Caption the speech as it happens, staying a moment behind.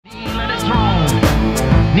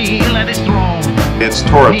It's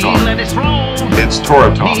Torah Talk. It's Torah Talk. It's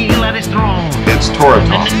Torah Talk.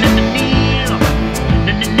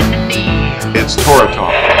 It's Torah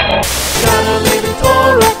Talk.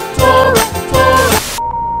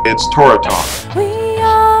 It's Torah Talk. We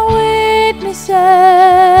are witnesses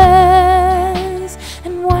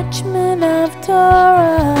and watchmen of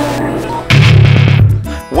Torah.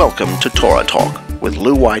 Welcome to Torah Talk with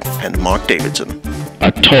Lew White and Mark Davidson,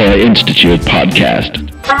 a Torah Institute podcast.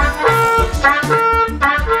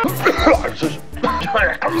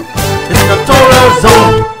 It's the Torah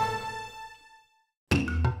Zone.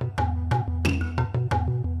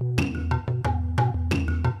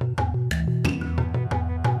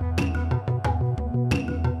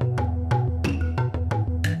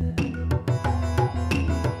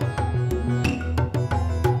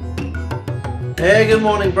 Hey, good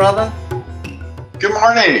morning, brother. Good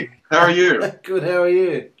morning. How are you? Good, how are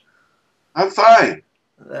you? I'm fine.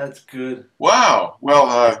 That's good. Wow.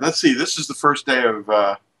 Well, let's see. This is the first day of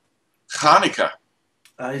Hanukkah.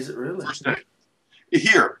 Is it really? First day.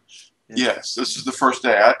 Here. Yeah. Yes, this is the first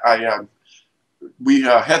day. We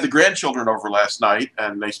had the grandchildren over last night,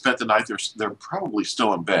 and they spent the night. They're probably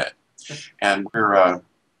still in bed, and we're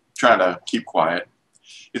trying to keep quiet.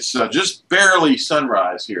 It's just barely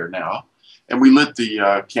sunrise here now, and we lit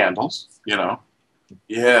the candles. You know.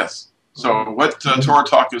 Yes. So what Torah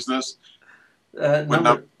Talk is this?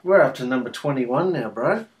 We're up to number 21 now,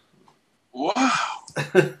 bro. Wow.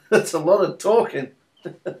 That's a lot of talking.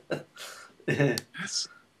 Yeah. That's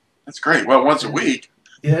great. Well, once a week.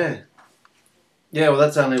 Yeah. Yeah, well,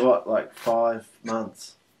 that's only, what, like 5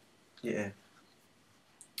 months? Yeah.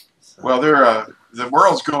 So. Well, the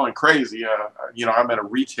world's going crazy. You know, I'm in a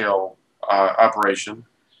retail operation,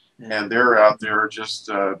 and they're out there just,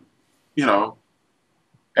 you know,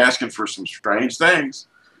 asking for some strange things.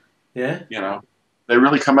 Yeah. You know, they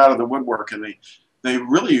really come out of the woodwork, and they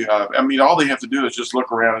really, I mean, all they have to do is just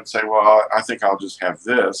look around and say, well, I think I'll just have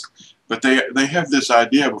this. But they have this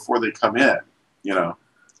idea before they come in, you know,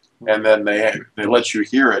 and then they let you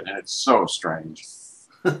hear it, and it's so strange.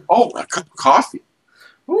 Oh, a cup of coffee.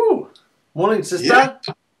 Ooh. Morning, sister. Yeah.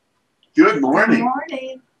 Good morning. Good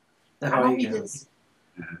morning. How are you doing?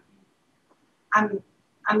 I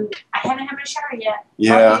haven't had my shower yet.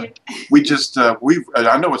 Yeah, we just I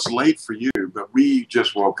know it's late for you, but we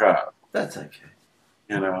just woke up. That's okay.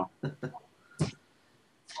 You know. The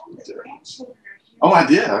grandchildren are here. Oh, I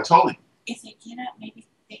did. I told him. If they get up, maybe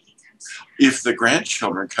they can come see. If the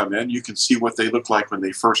grandchildren come in, you can see what they look like when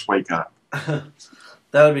they first wake up. That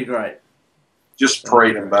would be great. Just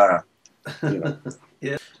parade them by. You know.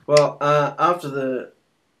 Yeah.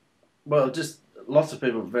 Well, just lots of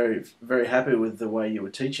people very, very happy with the way you were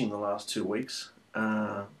teaching the last 2 weeks.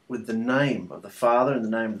 With the name of the Father and the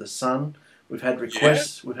name of the Son. We've had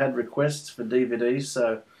requests. Yeah. We've had requests for DVDs,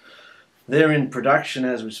 so they're in production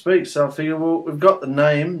as we speak. So I figure, well, we've got the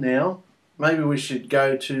name now. Maybe we should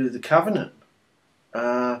go to the covenant.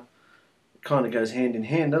 It kind of goes hand in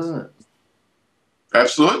hand, doesn't it?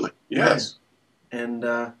 Absolutely. Yes. Yeah. And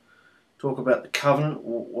talk about the covenant.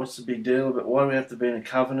 What's the big deal about why we have to be in a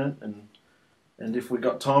covenant, and if we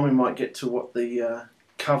got time, we might get to what the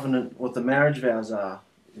covenant, what the marriage vows are.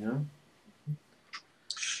 You know.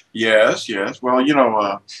 Yes. Yes. Well, you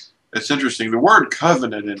know, it's interesting. The word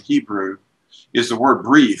covenant in Hebrew is the word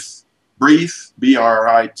brith. Brith,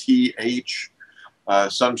 B-R-I-T-H.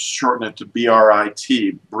 Some shorten it to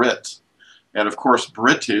B-R-I-T, Brit. And of course,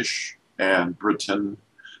 British and Britain,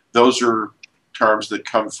 those are terms that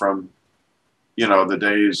come from, you know, the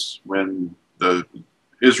days when the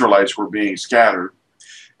Israelites were being scattered,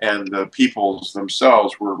 and the peoples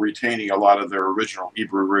themselves were retaining a lot of their original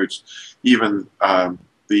Hebrew roots. Even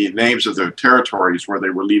the names of their territories where they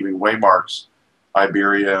were leaving waymarks,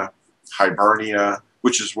 Iberia, Hibernia,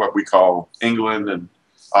 which is what we call England and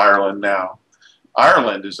Ireland now.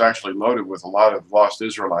 Ireland is actually loaded with a lot of lost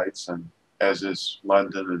Israelites, and as is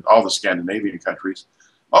London and all the Scandinavian countries.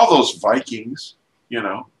 All those Vikings, you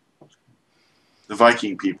know, the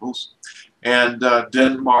Viking peoples. And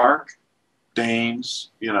Denmark,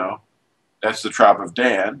 Danes, you know, that's the tribe of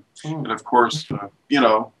Dan. And of course, you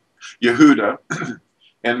know, Yehuda.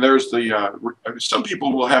 And there's the, some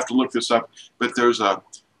people will have to look this up, but there's a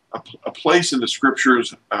place in the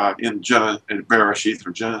scriptures in Bereshith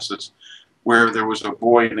or Genesis where there was a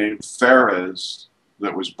boy named Pharez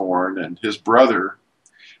that was born, and his brother,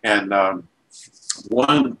 and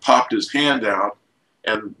one popped his hand out,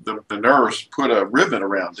 and the nurse put a ribbon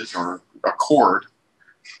around it, or a cord,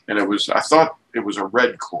 and it was, I thought it was a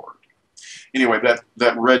red cord. Anyway,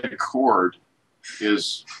 that red cord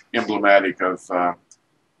is emblematic of,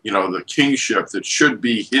 you know, the kingship that should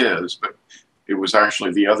be his, but It was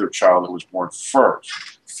actually the other child that was born first,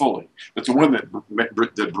 fully. But the one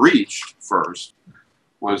that breached first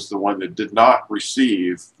was the one that did not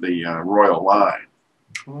receive the royal line.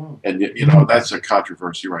 And, you know, that's a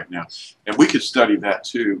controversy right now. And we could study that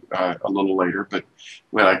too a little later, but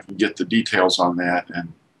when I can get the details on that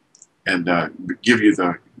and give you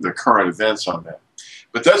the current events on that.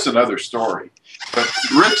 But that's another story. But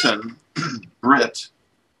Britain, Brit,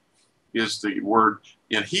 is the word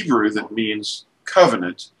in Hebrew that means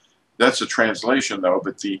covenant. That's a translation, though,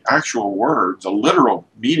 but the actual word, the literal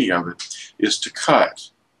meaning of it, is to cut,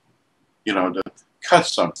 you know, to cut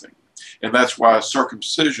something. And that's why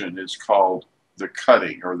circumcision is called the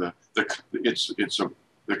cutting, or the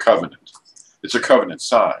covenant. It's a covenant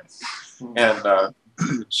sign. And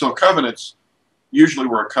so covenants usually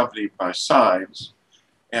were accompanied by signs.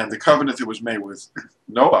 And the covenant that was made with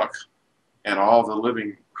Noah and all the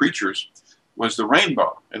living creatures was the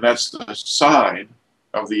rainbow, and that's the sign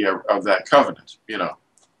of that covenant, you know.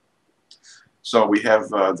 So we have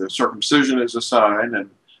the circumcision as a sign, and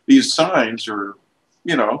these signs are,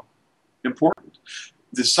 you know, important.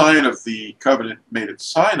 The sign of the covenant made at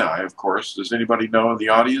Sinai, of course. Does anybody know in the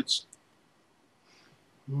audience?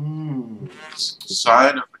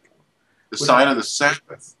 Sign of the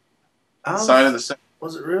Sabbath. Oh, Sign of the Sabbath.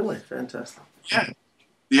 Was it really? Fantastic. Yeah.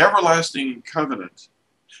 The everlasting covenant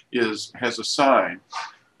has a sign,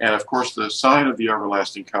 and of course the sign of the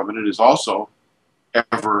everlasting covenant is also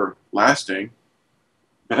everlasting.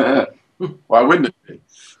 Why wouldn't it be?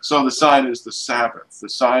 So the sign is the Sabbath. The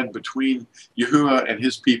sign between Yahuwah and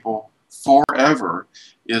his people forever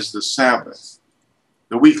is the Sabbath,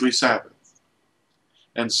 the weekly Sabbath.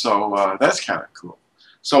 And so that's kind of cool.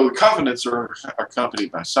 So the covenants are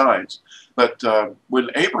accompanied by signs. But when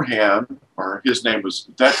Abraham, or his name was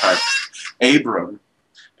at that time Abram,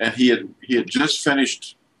 and he had just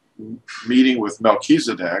finished meeting with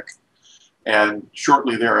Melchizedek, and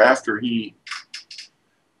shortly thereafter he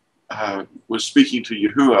was speaking to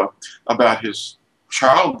Yahuwah about his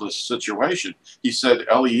childless situation. He said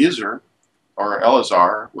Eliezer, or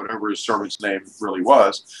Eleazar, whatever his servant's name really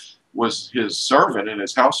was his servant in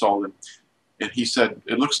his household, and he said,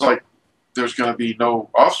 it looks like there's going to be no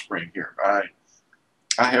offspring here. I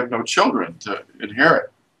have no children to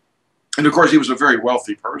inherit. And of course, he was a very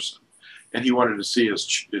wealthy person, and he wanted to see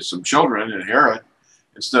some children inherit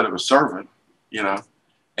instead of a servant, you know,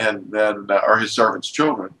 and then or his servant's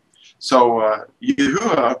children. So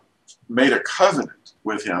Yahuwah made a covenant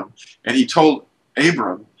with him, and he told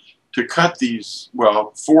Abram to cut these.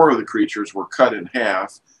 Well, 4 of the creatures were cut in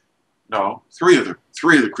half. No, 3 of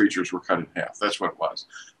the creatures were cut in half. That's what it was.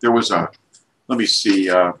 There was a. Let me see.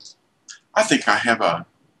 I think I have a.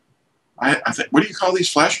 I think. What do you call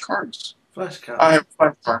these flashcards? Flashcard. I have a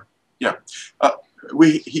flashcard. Yeah.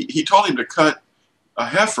 He told him to cut a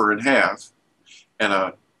heifer in half, and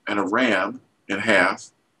a ram in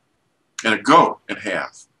half, and a goat in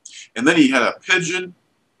half, and then he had a pigeon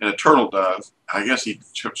and a turtle dove. I guess he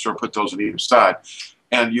sort of put those on either side,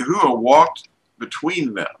 and Yahuwah walked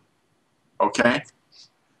between them. Okay,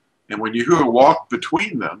 and when Yahuwah walked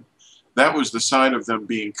between them, that was the sign of them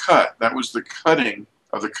being cut. That was the cutting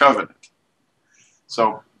of the covenant.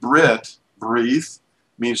 So Brit, breathe,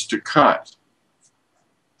 means to cut.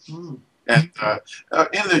 And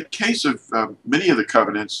in the case of many of the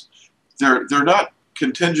covenants, they're not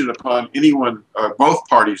contingent upon anyone, both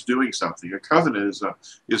parties doing something. A covenant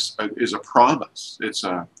is a promise. It's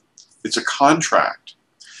a contract,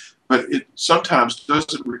 but it sometimes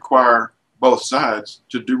doesn't require both sides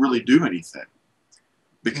to really do anything,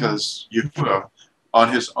 because Yahuwah,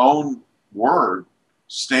 on his own word,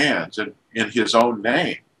 stands, and in his own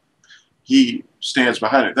name, he stands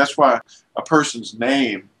behind it. That's why a person's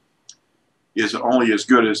name is only as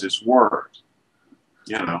good as his word,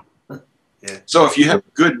 you know. Yeah. So if you have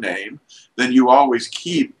a good name, then you always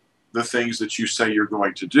keep the things that you say you're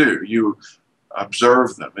going to do. You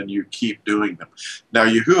observe them and you keep doing them. Now,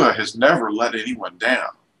 Yahuwah has never let anyone down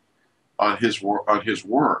on his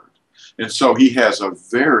word. And so he has a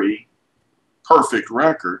very perfect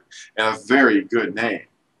record and a very good name.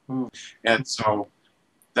 And so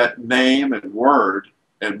that name and word,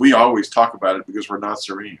 and we always talk about it because we're not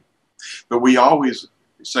serene, but we always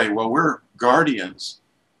say, well, we're guardians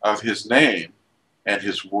of his name and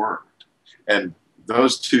his word. And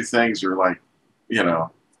those two things are like, you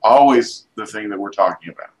know, always the thing that we're talking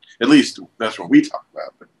about. At least that's what we talk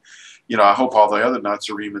about. But, you know, I hope all the other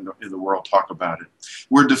Natsarim in the world talk about it.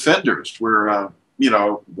 We're defenders. We're, you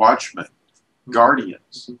know, watchmen,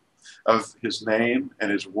 guardians of his name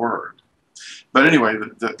and his word. But anyway,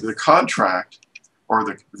 the contract, or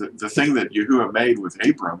the thing that Yahuwah made with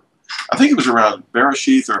Abram, I think it was around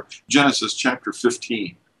Bereshith or Genesis chapter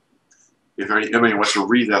 15. If anybody wants to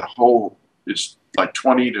read that whole, it's like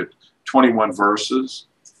 20 to 21 verses.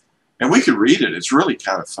 And we could read it. It's really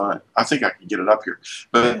kind of fun. I think I can get it up here.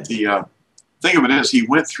 But the thing of it is, he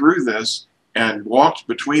went through this and walked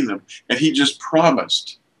between them, and he just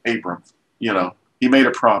promised Abram. You know, he made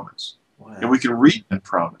a promise. Wow. And we can read that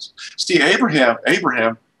promise. See, Abram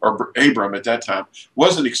at that time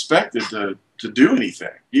wasn't expected to do anything.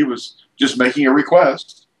 He was just making a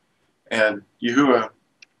request. And Yahuwah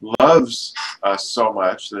loves us so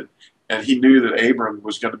much that, and he knew that Abram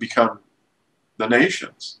was going to become the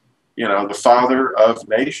nations, you know, the father of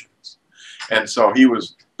nations. And so he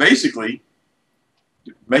was basically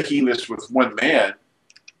making this with one man,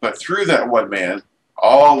 but through that one man,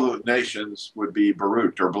 all the nations would be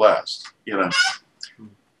baruched or blessed, you know. Let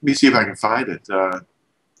me see if I can find it.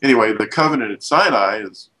 Anyway, the covenant at Sinai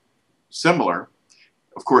is similar.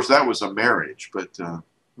 Of course, that was a marriage, but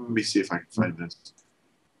let me see if I can find this.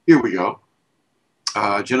 Here we go.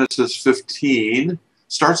 Genesis 15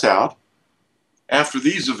 starts out, after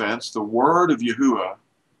these events, the word of Yahuwah.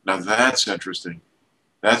 Now that's interesting.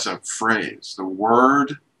 That's a phrase, the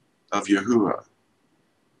word of Yahuwah.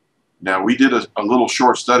 Now, we did a little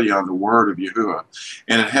short study on the word of Yahuwah,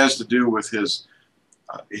 and it has to do with his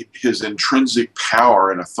intrinsic power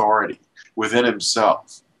and authority within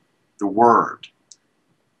himself, the word.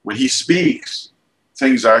 When he speaks,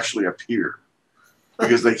 things actually appear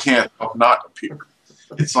because they can't not appear.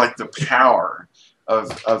 It's like the power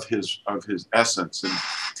of his essence. And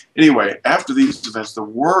anyway, after these events, the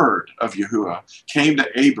word of Yahuwah came to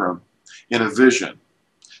Abram in a vision,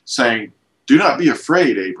 saying, "Do not be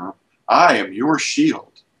afraid, Abram. I am your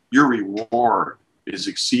shield. Your reward is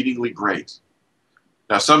exceedingly great."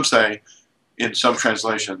 Now, some say, in some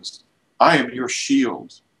translations, "I am your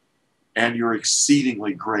shield and your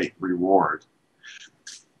exceedingly great reward."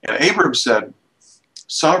 And Abram said,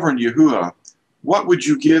 "Sovereign Yahuwah, what would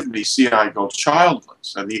you give me, see I go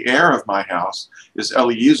childless, and the heir of my house is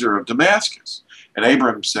Eliezer of Damascus?" And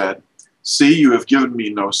Abram said, "See, you have given me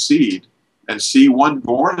no seed, and see, one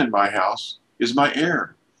born in my house is my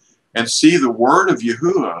heir. And see, the word of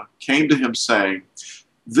Yahuwah came to him, saying,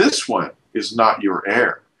 this one is not your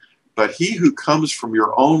heir, but he who comes from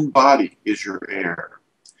your own body is your heir."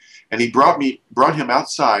 And he brought him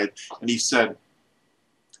outside, and he said,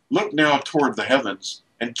 "Look now toward the heavens,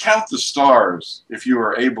 and count the stars, if you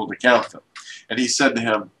are able to count them." And he said to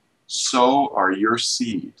him, "So are your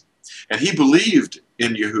seed." And he believed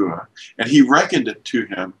in Yahuwah, and he reckoned it to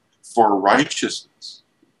him for righteousness,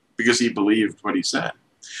 because he believed what he said.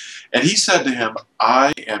 And he said to him,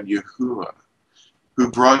 "I am Yahuwah, who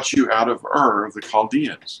brought you out of Ur of the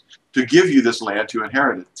Chaldeans, to give you this land to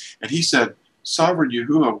inherit it." And he said, "Sovereign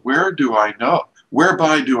Yahuwah,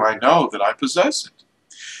 whereby do I know that I possess it?"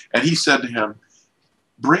 And he said to him,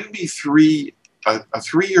 "Bring me a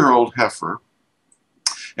 3-year-old heifer,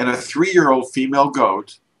 and a 3-year-old female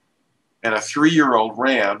goat, and a 3-year-old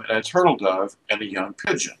ram, and a turtle dove, and a young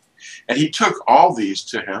pigeon." And he took all these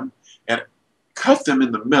to him, and cut them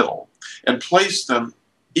in the middle, and placed them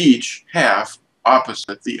each half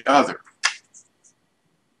opposite the other.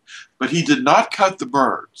 But he did not cut the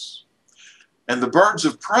birds. And the birds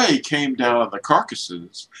of prey came down on the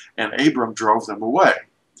carcasses, and Abram drove them away.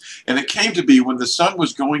 And it came to be, when the sun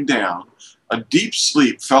was going down, a deep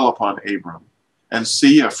sleep fell upon Abram, and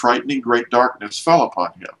see, a frightening great darkness fell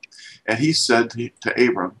upon him. And he said to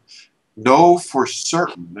Abram, "Know for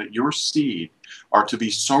certain that your seed are to be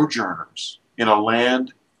sojourners in a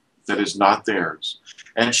land that is not theirs,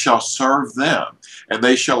 and shall serve them, and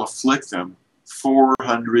they shall afflict them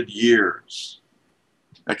 400 years."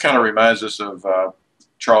 That kind of reminds us of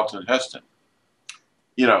Charlton Heston.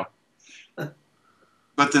 You know,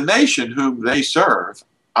 "But the nation whom they serve,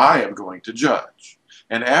 I am going to judge,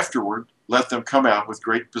 and afterward let them come out with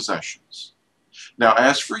great possessions. Now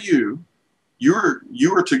as for you, you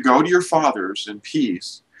are to go to your fathers in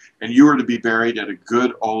peace, and you are to be buried at a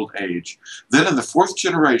good old age. Then in the 4th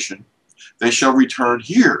generation they shall return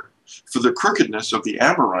here, for the crookedness of the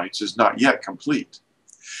Amorites is not yet complete."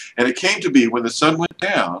 And it came to be, when the sun went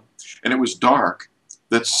down, and it was dark,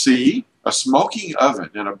 that see, a smoking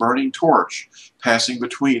oven and a burning torch passing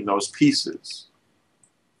between those pieces.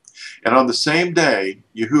 And on the same day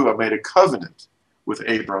Yahuwah made a covenant with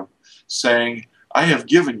Abram, saying, "I have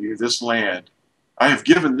given you this land. I have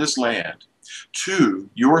given this land to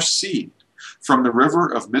your seed, from the river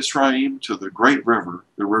of Mitzrayim to the great river,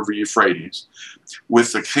 the river Euphrates,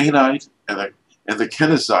 with the Canaanite and the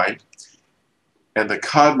Kenizzite and the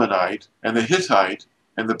Cadmonite and the Hittite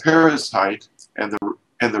and the Perizzite and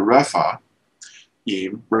the Repha,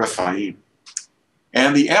 Rephaim,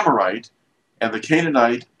 and the Amorite, and the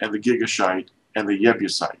Canaanite, and the Girgashite, and the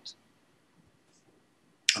Jebusite.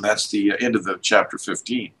 And that's the end of the chapter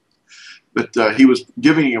 15. But he was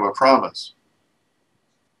giving him a promise.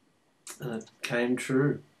 And it came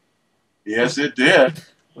true. Yes, it did.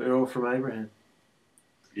 We're all from Abraham.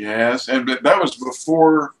 Yes, and that was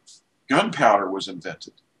before gunpowder was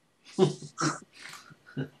invented. Yeah,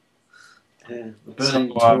 the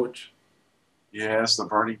burning torch. Yes, the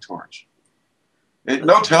burning torch.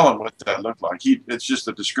 No telling what that looked like. It's just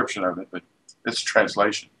a description of it, but it's a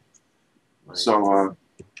translation. Right. So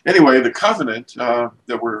anyway, the covenant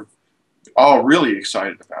that we're all really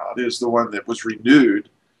excited about is the one that was renewed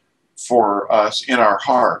for us in our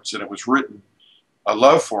hearts, and it was written, a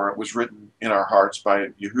love for it was written in our hearts by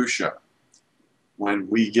Yahusha. When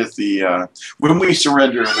we get when we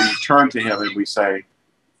surrender and we turn to him and we say,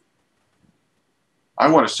 I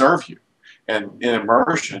want to serve you, and in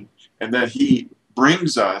immersion, and then he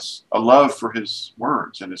brings us a love for his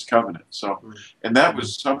words and his covenant. So, and that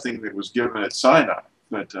was something that was given at Sinai,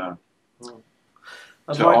 but to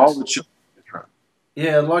all the children.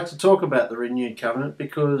 Yeah, I'd like to talk about the renewed covenant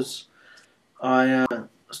because I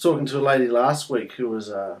was talking to a lady last week who was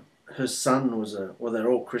her son was well,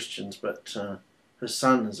 they're all Christians, but her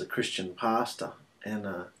son is a Christian pastor, and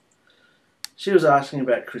she was asking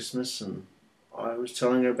about Christmas, and I was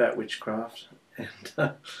telling her about witchcraft,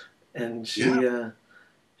 and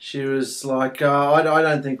she was like, I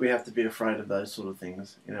don't think we have to be afraid of those sort of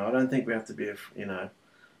things. You know, I don't think we have to be, you know,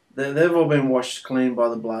 they've all been washed clean by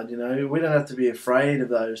the blood. You know, we don't have to be afraid of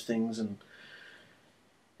those things. And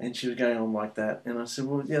she was going on like that, and I said,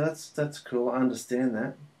 well, yeah, that's cool. I understand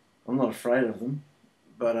that. I'm not afraid of them,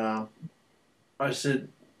 but I said,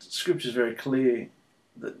 Scripture's very clear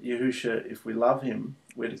that Yahusha, if we love him,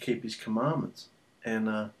 we're to keep his commandments,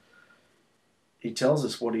 and he tells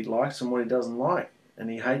us what he likes and what he doesn't like, and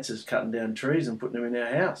he hates us cutting down trees and putting them in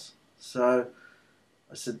our house. So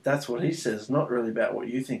I said, that's what he says, not really about what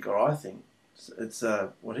you think or I think. It's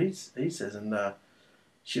what he says, and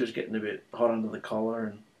she was getting a bit hot under the collar,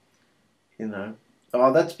 and you know,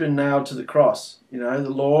 oh, that's been nailed to the cross. You know, the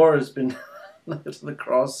law has been nailed to the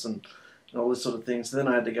cross, and all this sort of thing. So then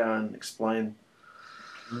I had to go and explain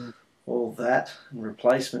all that and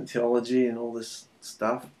replacement theology and all this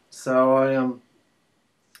stuff. So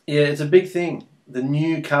yeah, it's a big thing. The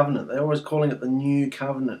new covenant. They're always calling it the new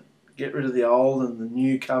covenant. Get rid of the old and the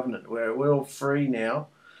new covenant, where we're all free now.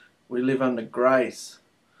 We live under grace.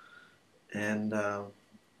 And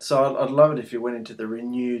so I'd love it if you went into the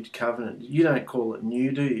renewed covenant. You don't call it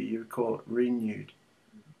new, do you? You call it renewed.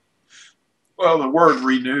 Well, the word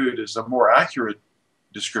renewed is a more accurate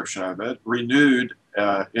description of it. Renewed,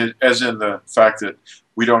 as in the fact that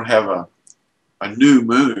we don't have a new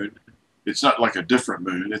moon. It's not like a different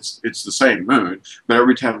moon. It's the same moon, but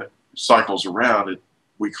every time it cycles around,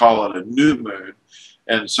 we call it a new moon.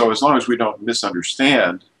 And so as long as we don't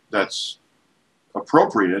misunderstand, that's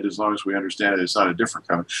appropriate, as long as we understand it's not a different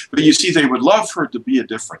covenant. But you see, they would love for it to be a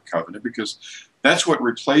different covenant, because that's what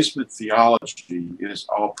replacement theology is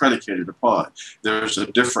all predicated upon. There's a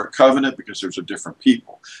different covenant because there's a different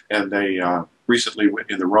people. And they recently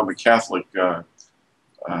went in the Roman Catholic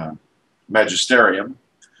magisterium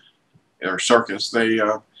or circus, they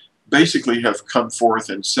basically have come forth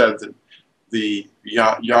and said that the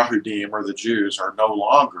Yahudim, or the Jews, are no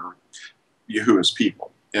longer Yahuwah's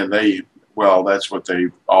people. And well, that's what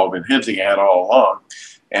they've all been hinting at all along.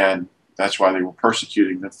 And that's why they were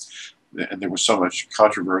persecuting them. And there was so much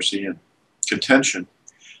controversy and contention,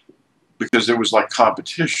 because there was like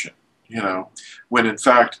competition, you know, when in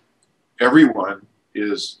fact everyone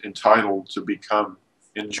is entitled to become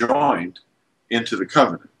enjoined into the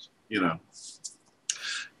covenant, you know.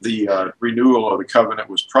 The renewal of the covenant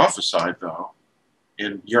was prophesied, though,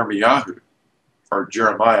 in Jeremiah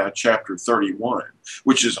chapter 31,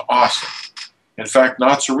 which is awesome. In fact,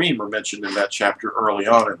 Nazarene are mentioned in that chapter early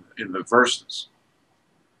on in the verses.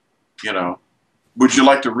 You know, would you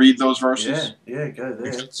like to read those verses? Yeah, go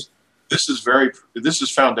there. This is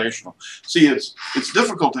foundational. See, it's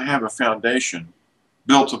difficult to have a foundation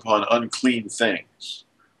built upon unclean things.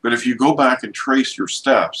 But if you go back and trace your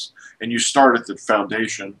steps and you start at the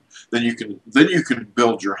foundation, then you can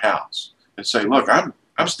build your house and say, look, I'm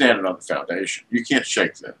standing on the foundation. You can't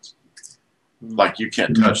shake this. Like you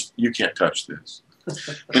can't touch this.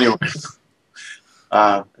 Anyway.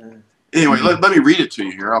 Anyway, let me read it to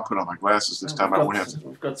you here. I'll put on my glasses this time.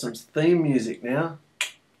 We've got some theme music now.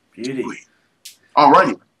 Beauty. All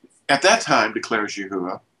righty. At that time, declares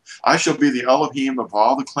Yahuwah, I shall be the Elohim of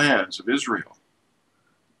all the clans of Israel.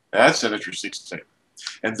 That's an interesting statement.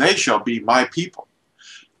 And they shall be my people.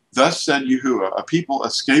 Thus said Yahuwah, a people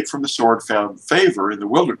escaped from the sword found favor in the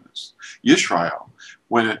wilderness, Yisrael,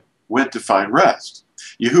 when it went to find rest.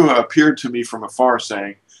 Yahuwah appeared to me from afar,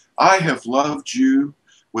 saying, I have loved you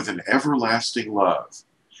with an everlasting love.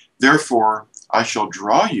 Therefore, I shall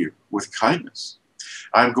draw you with kindness.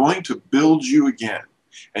 I am going to build you again,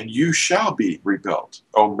 and you shall be rebuilt,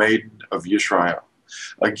 O maiden of Yisrael.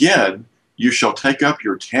 Again, you shall take up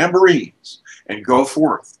your tambourines and go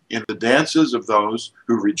forth in the dances of those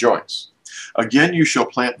who rejoice. Again, you shall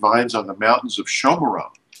plant vines on the mountains of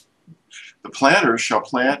Shomeron. The planters shall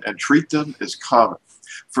plant and treat them as common,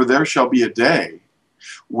 for there shall be a day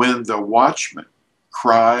when the watchmen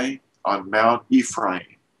cry on Mount Ephraim.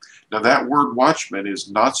 Now that word watchman is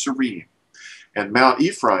Nazarene, and Mount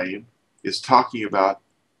Ephraim is talking about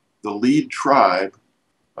the lead tribe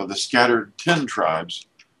of the scattered 10 tribes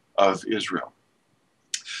of Israel.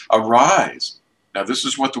 Arise. Now this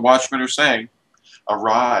is what the watchmen are saying.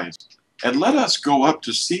 Arise, and let us go up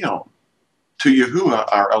to Sion, to Yahuwah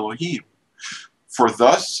our Elohim. For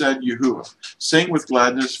thus said Yahuwah, sing with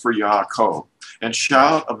gladness for Yaakov, and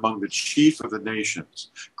shout among the chief of the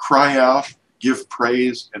nations. Cry out, give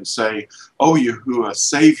praise, and say, O Yahuwah,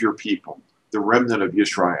 save your people, the remnant of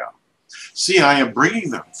Yisrael. See, I am bringing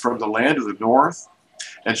them from the land of the north,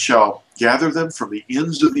 and shall gather them from the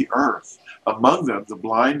ends of the earth, among them the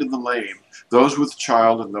blind and the lame, those with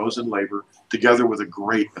child and those in labor, together with a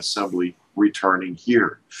great assembly returning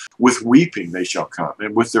here. With weeping they shall come,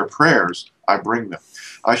 and with their prayers I bring them.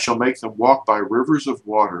 I shall make them walk by rivers of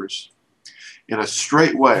waters in a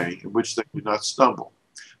straight way in which they do not stumble.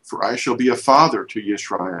 For I shall be a father to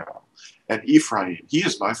Yisrael, and Ephraim, he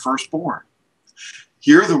is my firstborn.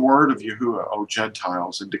 Hear the word of Yahuwah, O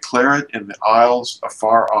Gentiles, and declare it in the isles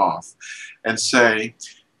afar off, and say,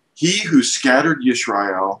 He who scattered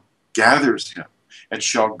Yisrael gathers him, and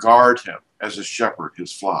shall guard him as a shepherd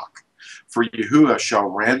his flock. For Yahuwah shall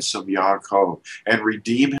ransom Yaakov, and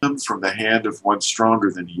redeem him from the hand of one stronger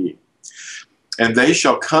than he. And they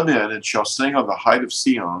shall come in, and shall sing on the height of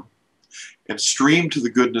Sion, and stream to the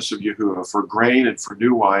goodness of Yahuwah, for grain, and for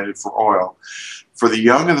new wine, and for oil, for the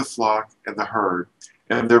young of the flock and the herd.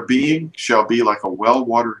 And their being shall be like a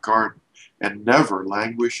well-watered garden, and never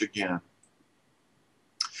languish again.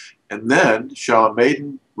 And then shall a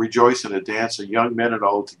maiden rejoice in a dance, and young men and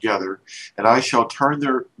old together, and I shall turn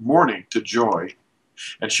their mourning to joy,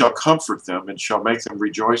 and shall comfort them, and shall make them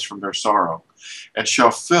rejoice from their sorrow, and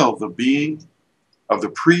shall fill the being of the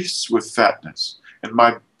priests with fatness, and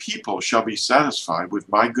my people shall be satisfied with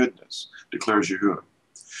my goodness, declares Yahuwah.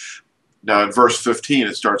 Now in verse 15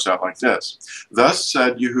 it starts out like this. Thus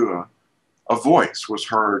said Yahuwah, a voice was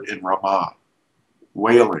heard in Ramah,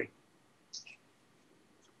 wailing,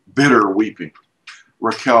 bitter weeping,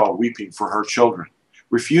 Raquel weeping for her children,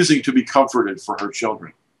 refusing to be comforted for her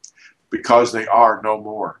children, because they are no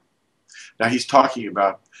more. Now he's talking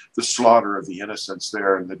about the slaughter of the innocents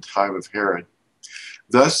there in the time of Herod.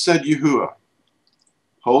 Thus said Yahuwah,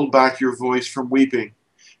 hold back your voice from weeping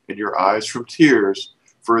and your eyes from tears,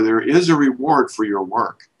 for there is a reward for your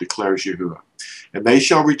work, declares Yahuwah. And they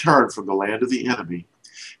shall return from the land of the enemy,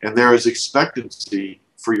 and there is expectancy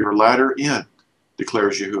for your latter end,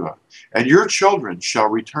 declares Yahuwah. And your children shall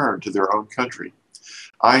return to their own country.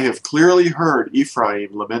 I have clearly heard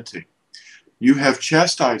Ephraim lamenting. You have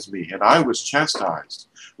chastised me, and I was chastised,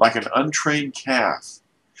 like an untrained calf.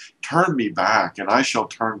 Turn me back, and I shall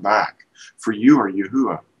turn back, for you are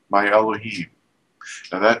Yahuwah, my Elohim.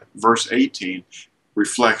 Now that verse 18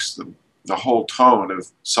 reflects the whole tone of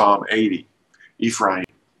Psalm 80. Ephraim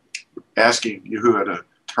asking Yahuwah to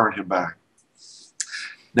turn him back.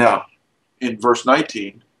 Now, in verse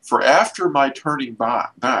 19, for after my turning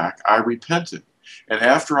back, I repented, and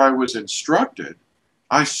after I was instructed,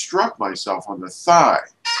 I struck myself on the thigh,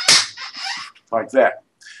 like that.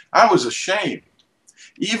 I was ashamed,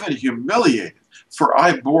 even humiliated, for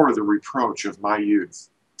I bore the reproach of my youth.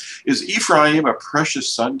 Is Ephraim a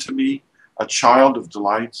precious son to me, a child of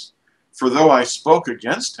delights? For though I spoke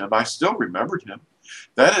against him, I still remembered him.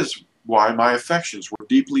 That is why my affections were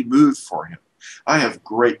deeply moved for him. I have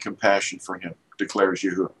great compassion for him, declares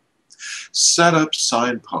Yahuwah. Set up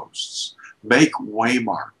signposts, make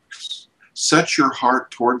waymarks, set your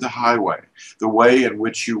heart toward the highway, the way in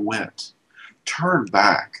which you went. Turn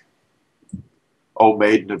back, O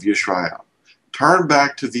maiden of Yisrael. Turn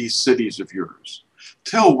back to these cities of yours.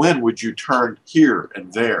 Till when would you turn here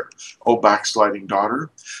and there, O backsliding daughter?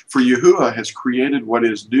 For Yahuwah has created what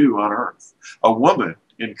is new on earth. A woman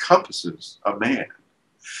encompasses a man.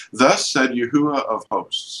 Thus said Yahuwah of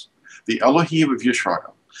hosts, the Elohim of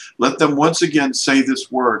Yisrael. Let them once again say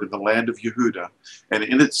this word in the land of Yehuda and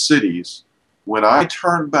in its cities, when I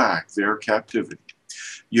turn back their captivity.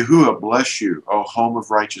 Yahuwah bless you, O home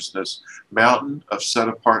of righteousness, mountain of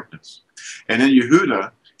set-apartness. And in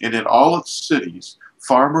Yehuda and in all its cities,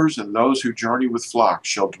 farmers and those who journey with flocks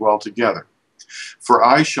shall dwell together. For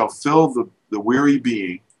I shall fill the weary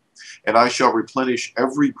being, and I shall replenish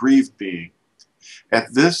every grieved being.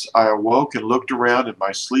 At this I awoke and looked around, and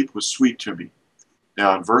my sleep was sweet to me.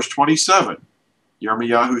 Now in verse 27,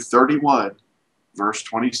 Yirmiyahu 31, verse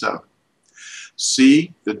 27.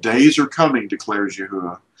 See, the days are coming, declares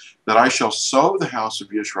Yahuwah, that I shall sow the house of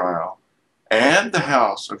Yisrael and the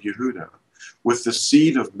house of Yehuda with the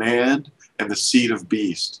seed of man and the seed of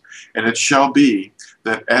beast. And it shall be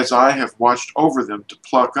that as I have watched over them to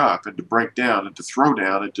pluck up and to break down and to throw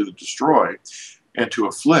down and to destroy and to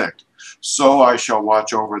afflict, so I shall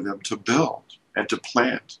watch over them to build and to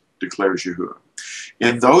plant, declares Yahuwah.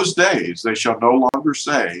 In those days they shall no longer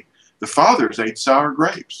say, the fathers ate sour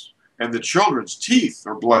grapes, and the children's teeth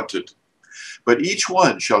are blunted. But each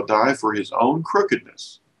one shall die for his own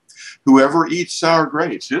crookedness. Whoever eats sour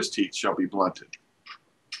grapes, his teeth shall be blunted.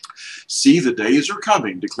 See, the days are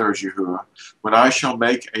coming, declares Yahuwah, when I shall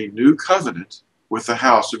make a new covenant with the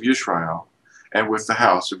house of Yisrael and with the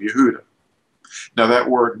house of Yehuda. Now that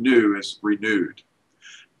word new is renewed.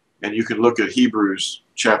 And you can look at Hebrews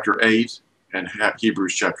chapter 8 and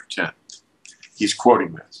Hebrews chapter 10. He's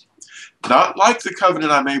quoting this. Not like the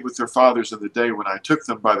covenant I made with their fathers in the day when I took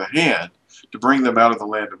them by the hand to bring them out of the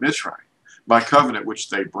land of Mitzrayim, my covenant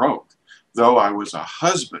which they broke, though I was a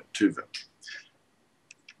husband to them.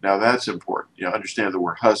 Now that's important. You understand the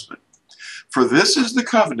word husband. For this is the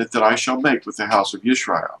covenant that I shall make with the house of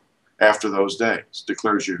Yisrael after those days,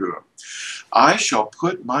 declares Yahuwah. I shall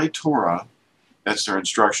put my Torah, that's their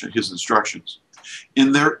instruction, his instructions,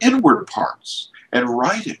 in their inward parts and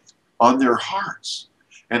write it on their hearts.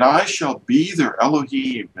 And I shall be their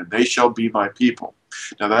Elohim, and they shall be my people.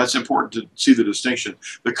 Now that's important to see the distinction.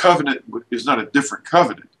 The covenant is not a different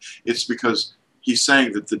covenant. It's because he's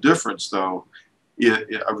saying that the difference, though,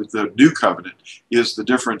 the new covenant is the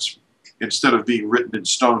difference. Instead of being written in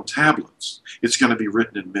stone tablets, it's going to be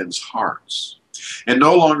written in men's hearts. And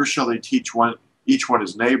no longer shall they teach each one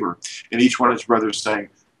his neighbor and each one his brother, saying,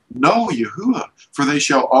 Know Yahuwah, for they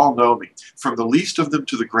shall all know me, from the least of them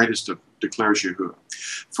to the greatest of them, declares Yahuwah.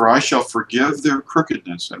 For I shall forgive their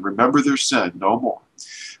crookedness and remember their sin no more.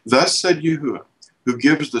 Thus said Yahuwah, who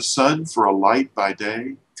gives the sun for a light by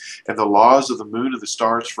day, and the laws of the moon and the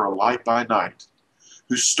stars for a light by night,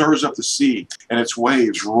 who stirs up the sea and its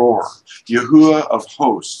waves roar. Yahuwah of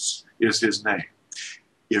hosts is his name.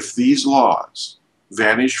 If these laws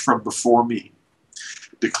vanish from before me,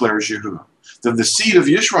 declares Yahuwah, then the seed of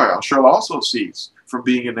Yisrael shall also cease from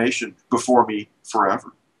being a nation before me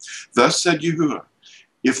forever. Thus said Yahuwah,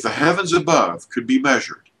 if the heavens above could be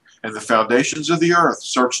measured, and the foundations of the earth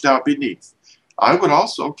searched out beneath, I would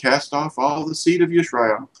also cast off all the seed of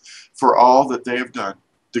Yisrael for all that they have done,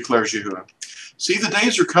 declares Yahuwah. See, the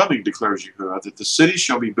days are coming, declares Yahuwah, that the city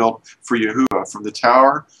shall be built for Yahuwah from the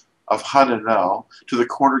tower of Hananel to the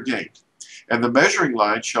corner gate. And the measuring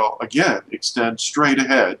line shall again extend straight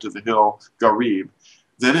ahead to the hill Garib.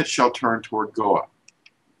 Then it shall turn toward Goa.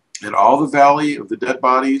 And all the valley of the dead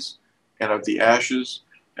bodies and of the ashes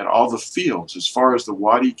and all the fields as far as the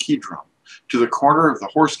Wadi Kidron to the corner of the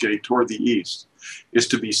horse gate toward the east is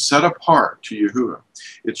to be set apart to Yahuwah.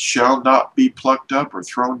 It shall not be plucked up or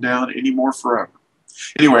thrown down any more forever.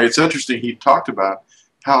 Anyway, it's interesting. He talked about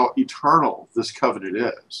how eternal this covenant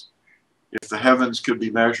is. If the heavens could be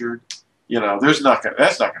measured, that's not going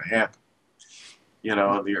to happen.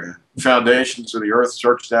 The foundations of the earth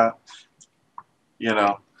searched out.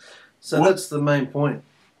 So that's the main point.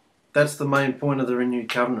 That's the main point of the renewed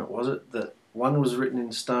covenant, was it? That one was written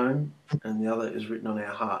in stone and the other is written on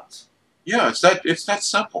our hearts. Yeah, it's that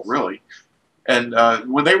simple, really. And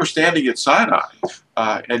when they were standing at Sinai,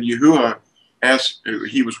 and Yahuwah asked,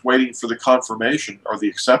 he was waiting for the confirmation or the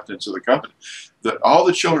acceptance of the covenant, that all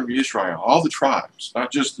the children of Israel, all the tribes,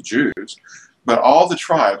 not just the Jews, but all the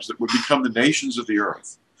tribes that would become the nations of the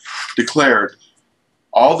earth, declared,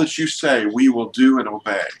 all that you say we will do and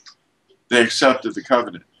obey. They accepted the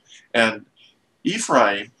covenant. And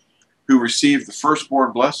Ephraim, who received the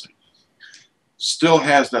firstborn blessing, still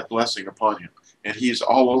has that blessing upon him. And he's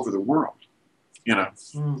all over the world,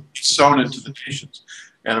 sown into the nations.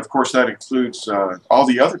 And of course that includes all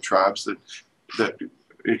the other tribes that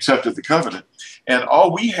accepted the covenant. And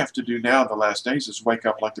all we have to do now in the last days is wake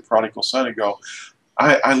up like the prodigal son and go,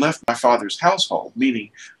 I left my father's household,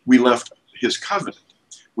 meaning we left his covenant.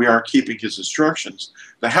 We aren't keeping his instructions.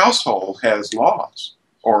 The household has laws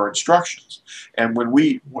or instructions. And when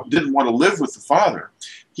we didn't want to live with the father,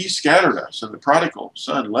 he scattered us, and the prodigal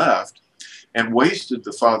son left and wasted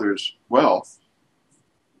the father's wealth.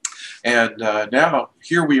 And now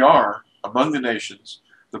here we are among the nations,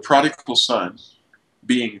 the prodigal son,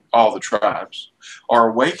 being all the tribes, are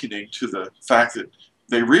awakening to the fact that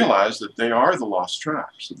they realize that they are the lost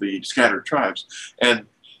tribes, the scattered tribes, and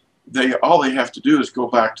all they have to do is go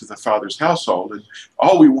back to the father's household, and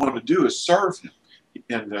all we want to do is serve him.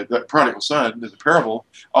 And the prodigal son, in the parable,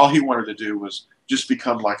 all he wanted to do was just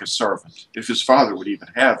become like a servant, if his father would even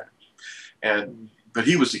have him. But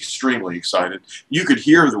he was extremely excited. You could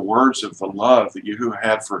hear the words of the love that Yahusha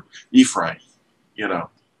had for Ephraim. You know,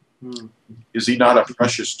 is he not a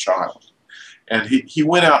precious child? And he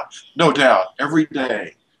went out, no doubt, every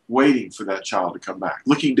day, waiting for that child to come back,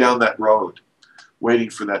 looking down that road, waiting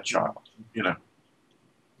for that child, you know.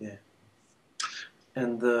 Yeah.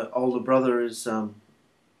 And the older brother is the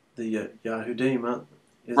Yahudim,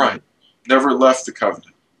 right. Never left the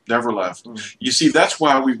covenant. Never left. You see, that's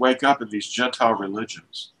why we wake up in these Gentile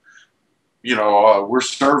religions. You know, we're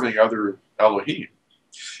serving other Elohim.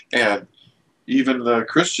 And even the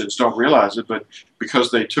Christians don't realize it, but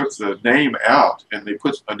because they took the name out and they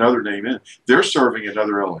put another name in, they're serving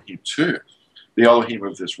another Elohim too, the Elohim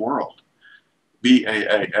of this world.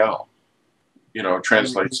 B-A-A-L, you know,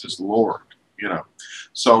 translates as Lord, you know.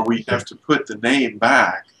 So we have to put the name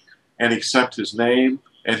back and accept his name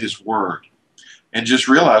and his word. And just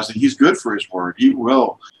realize that he's good for his word. He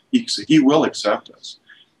will accept us.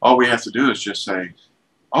 All we have to do is just say,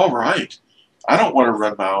 all right, I don't want to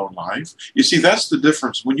run my own life. You see, that's the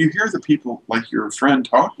difference. When you hear the people like your friend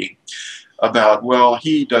talking about, well,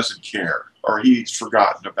 he doesn't care, or he's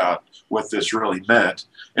forgotten about what this really meant,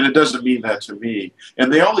 and it doesn't mean that to me,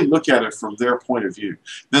 and they only look at it from their point of view,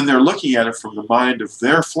 then they're looking at it from the mind of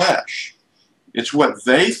their flesh. It's what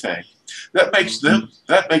they think. That makes them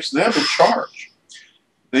in charge.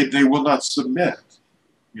 They will not submit,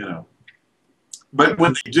 you know. But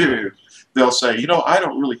when they do, they'll say, you know, I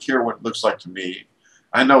don't really care what it looks like to me.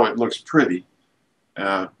 I know it looks pretty,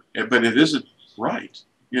 but it isn't right.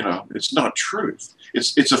 You know, it's not truth.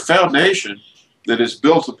 It's a foundation that is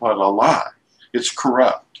built upon a lie. It's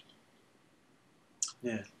corrupt.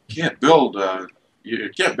 Yeah. You can't build on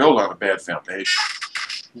a bad foundation.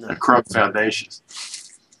 No. A corrupt foundation.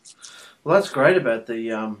 Well, that's great about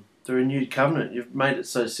the renewed covenant. You've made it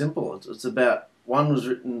so simple. It's about one was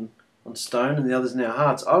written on stone and the other's in our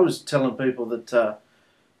hearts. I was telling people that the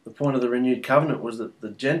point of the renewed covenant was that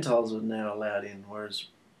the Gentiles are now allowed in, whereas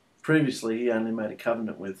previously he only made a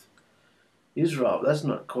covenant with Israel. That's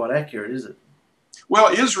not quite accurate, is it?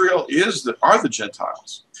 Well, Israel are the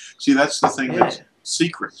Gentiles. See, that's the thing that's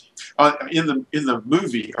secret. In the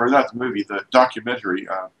movie, or not the movie, the documentary,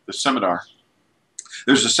 the seminar.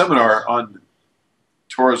 There's a seminar on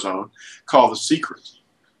Torah Zone called The Secret.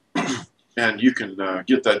 And you can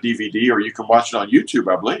get that DVD, or you can watch it on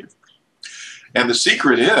YouTube, I believe. And the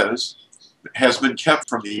secret has been kept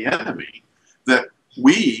from the enemy, that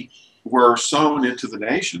we were sown into the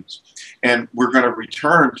nations, and we're going to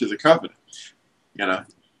return to the covenant, you know.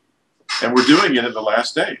 And we're doing it in the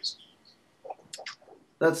last days.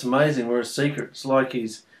 That's amazing. We're a secret. It's like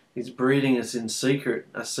he's breeding us in secret,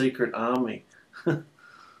 a secret army.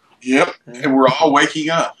 Yep. And we're all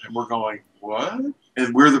waking up, and we're going, what?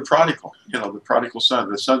 And we're the prodigal, you know, the prodigal son,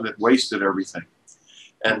 the son that wasted everything.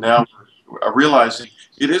 And now we're realizing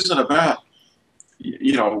it isn't about,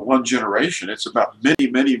 you know, one generation. It's about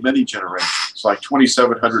many, many, many generations, like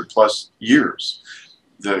 2,700 plus years.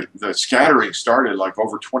 The scattering started like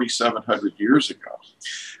over 2,700 years ago.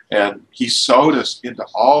 And he sowed us into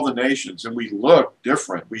all the nations, and we look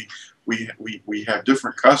different. We have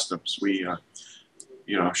different customs. We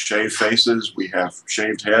you know, shaved faces, we have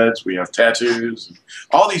shaved heads, we have tattoos, and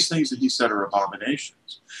all these things that he said are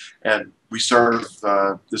abominations. And we serve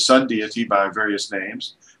the sun deity by various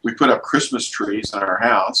names. We put up Christmas trees in our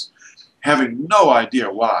house, having no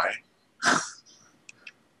idea why.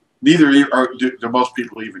 Neither do most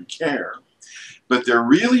people even care. But they're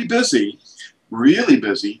really busy,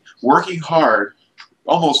 working hard,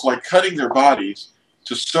 almost like cutting their bodies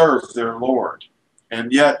to serve their Lord.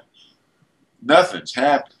 And yet, nothing's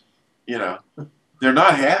happened, you know. They're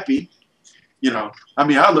not happy, you know. I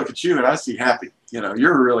mean, I look at you and I see happy. You know,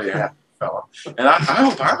 you're really a happy fellow. And I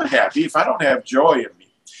hope I'm happy if I don't have joy in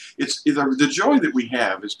me. It's the joy that we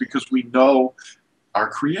have is because we know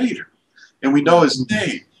our Creator. And we know His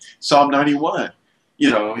name. Psalm 91,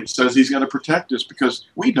 you know, it says He's going to protect us because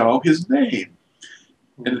we know His name.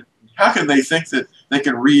 And how can they think that they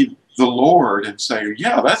can read the Lord and say,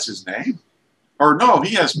 yeah, that's His name? Or no,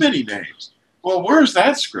 He has many names. Well, where's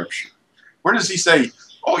that scripture? Where does he say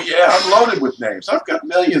Oh yeah, I'm loaded with names. I've got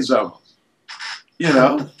millions of them. You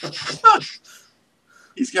know,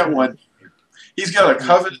 he's got one. He's got a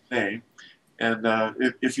covenant name, and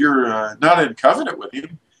if you're not in covenant with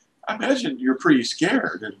him, I imagine you're pretty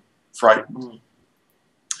scared and frightened.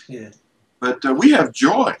 Yeah. But we have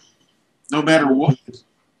joy, no matter what.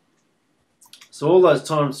 So all those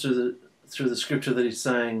times through the scripture that he's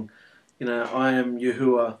saying, you know, I am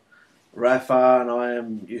Yahuwah Rapha, and I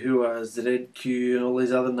am Yahuwah Zedku, and all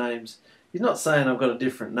these other names. He's not saying I've got a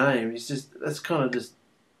different name. He's just, that's kind of just,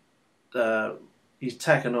 he's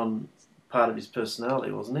tacking on part of his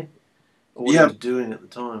personality, wasn't he? Or what he was doing at the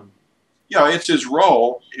time. Yeah, it's his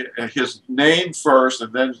role, his name first,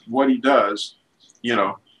 and then what he does, you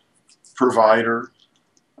know, provider,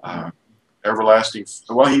 everlasting.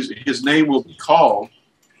 Well, his name will be called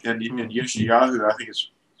in Yeshayahu, I think it's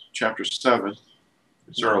chapter 7.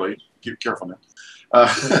 It's early. Keep careful now.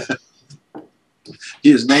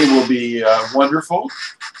 His name will be wonderful.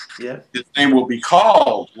 Yeah. His name will be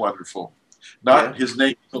called wonderful. Not his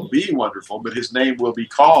name will be wonderful, but his name will be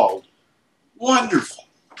called wonderful.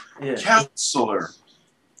 Yeah. Counselor,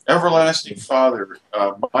 everlasting Father,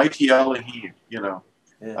 mighty Elohim. You know,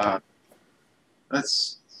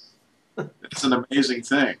 it's an amazing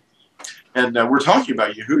thing. And we're talking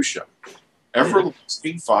about Yahusha,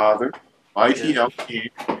 everlasting Father, mighty Elohim.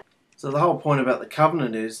 So the whole point about the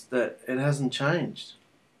covenant is that it hasn't changed.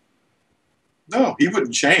 No, he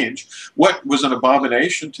wouldn't change. What was an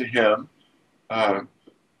abomination to him,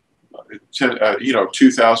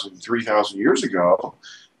 2,000, 3,000 years ago,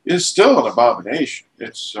 is still an abomination.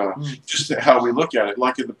 It's just how we look at it.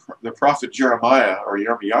 Like in the prophet Jeremiah, or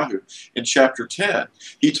Yirmiyahu, in chapter 10,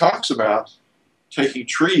 he talks about taking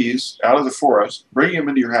trees out of the forest, bringing them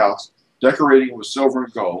into your house, decorating them with silver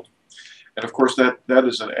and gold. And of course, that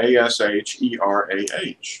is an Asherah.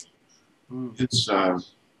 It's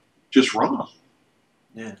just wrong.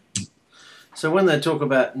 Yeah. So when they talk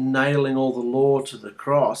about nailing all the law to the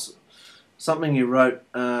cross, something you wrote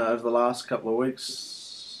over the last couple of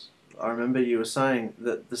weeks, I remember you were saying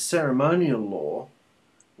that the ceremonial law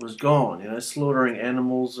was gone, you know, slaughtering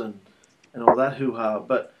animals and all that hoo-ha,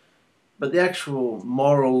 but the actual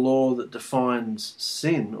moral law that defines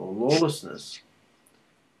sin or lawlessness,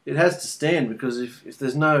 it has to stand, because if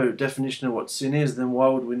there's no definition of what sin is, then why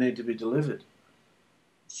would we need to be delivered?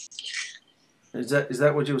 Is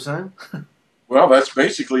that what you were saying? Well, that's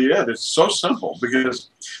basically it. It's so simple, because,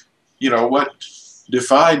 you know, what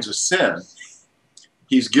defines a sin,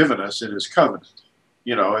 he's given us in his covenant.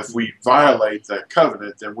 You know, if we violate that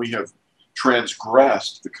covenant, then we have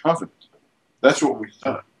transgressed the covenant. That's what we've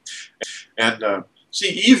done. And see,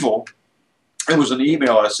 evil. It was an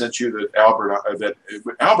email I sent you that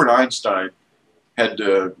Albert Einstein had,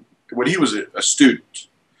 when he was a student,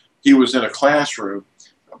 he was in a classroom,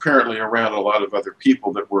 apparently around a lot of other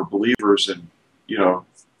people that were believers in, you know,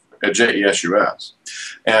 at JESUS.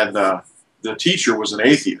 And the teacher was an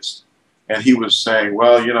atheist. And he was saying,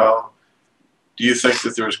 well, you know, do you think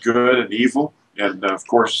that there's good and evil? And of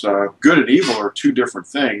course, good and evil are two different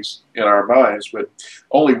things in our minds, but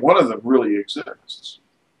only one of them really exists.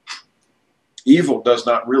 Evil does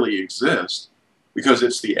not really exist because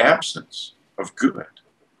it's the absence of good.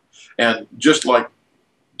 And just like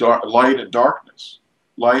light and darkness,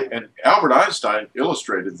 light, and Albert Einstein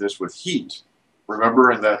illustrated this with heat.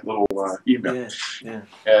 Remember in that little email? Yeah, yeah.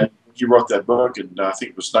 And he wrote that book in, I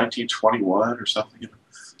think it was 1921 or something.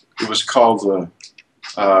 It was called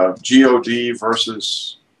God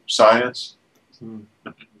versus Science.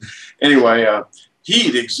 Anyway,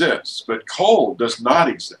 heat exists, but cold does not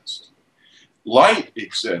exist. Light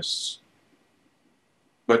exists,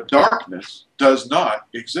 but darkness does not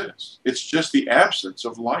exist. It's just the absence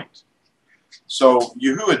of light. So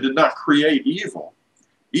Yahuwah did not create evil.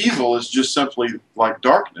 Evil is just simply like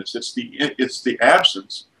darkness. It's the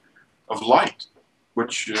absence of light,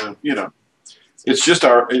 which you know, it's just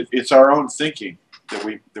our own thinking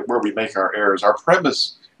where we make our errors. Our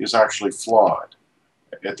premise is actually flawed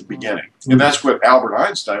at the beginning, and that's what Albert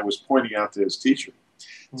Einstein was pointing out to his teacher,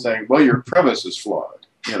 saying, well, your premise is flawed,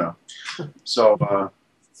 you know. So,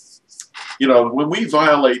 you know, when we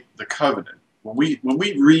violate the covenant, when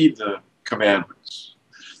we read the commandments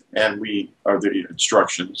and the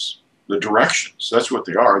instructions, the directions, that's what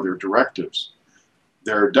they are. They're directives.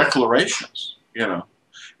 They're declarations, you know.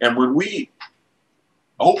 And when we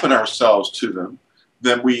open ourselves to them,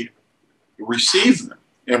 then we receive them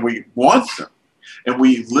and we want them and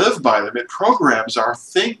we live by them. It programs our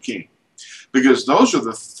thinking, because those are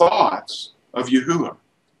the thoughts of Yahuwah.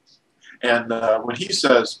 And when he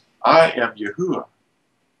says, I am Yahuwah,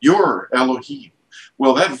 you're Elohim,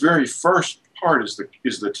 well, that very first part is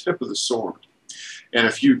the tip of the sword. And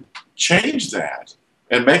if you change that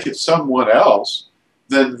and make it someone else,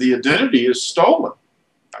 then the identity is stolen.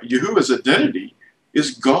 Yahuwah's identity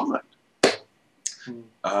is gone.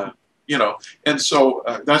 You know, and so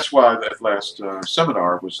that's why that last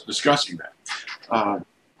seminar was discussing that.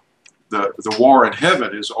 The war in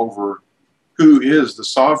heaven is over who is the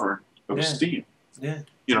sovereign of esteem. Yeah.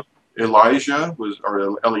 You know, Elijah was,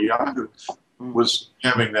 or Eliyahu was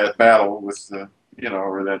having that battle with you know,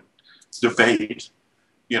 or that debate,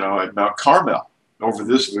 you know, at Mount Carmel over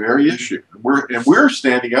this very issue. And we're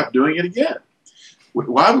standing up doing it again.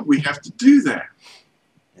 Why would we have to do that?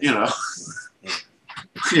 You know,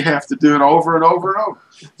 you have to do it over and over and over.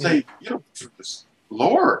 Say, you know,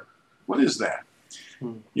 Lord, what is that?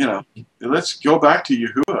 You know, let's go back to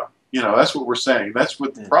Yahuwah. You know, that's what we're saying. That's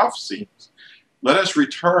what the prophecy is. Let us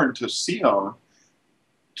return to Sion,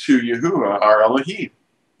 to Yahuwah, our Elohim.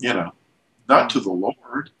 You know, not to the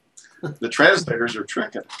Lord. The translators are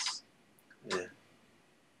tricking us. Yeah.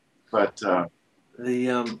 But I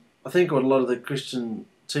think what a lot of the Christian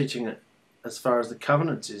teaching, as far as the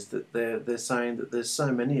covenants, is that they're saying that there's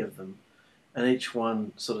so many of them, and each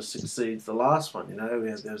one sort of succeeds the last one. You know,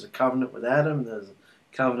 there's a covenant with Adam, there's a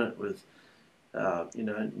covenant with you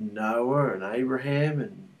know, Noah and Abraham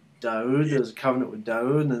and Daud. There was a covenant with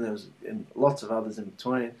Daud, and then there was lots of others in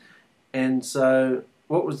between. And so,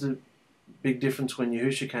 what was the big difference when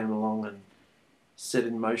Yahusha came along and set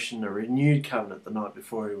in motion a renewed covenant the night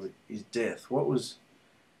before his death? What was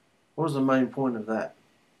the main point of that?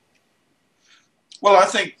 well, I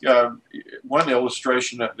think one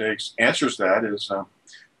illustration that answers that is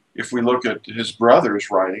if we look at his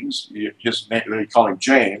brother's writings. His name, they call him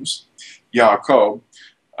James, Yaakov,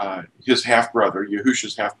 his half-brother,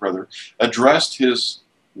 Yahusha's half-brother, addressed his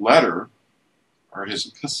letter, or his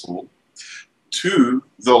epistle, to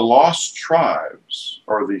the lost tribes,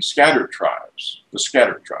 or the scattered tribes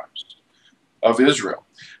of Israel.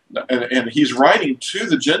 And he's writing to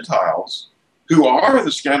the Gentiles, who are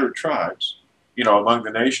the scattered tribes, you know, among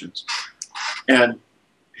the nations. And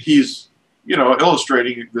he's, you know,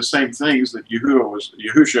 illustrating the same things that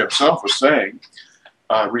Yahusha himself was saying.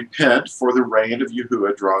 Repent, for the reign of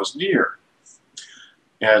Yahuwah draws near.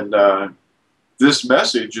 And this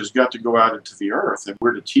message has got to go out into the earth, and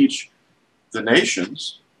we're to teach the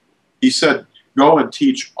nations. He said, go and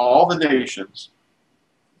teach all the nations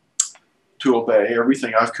to obey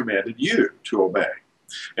everything I've commanded you to obey.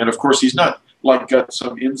 And of course, he's not like got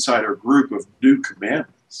some insider group of new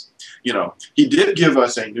commandments. You know, he did give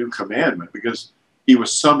us a new commandment because he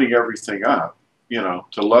was summing everything up, you know,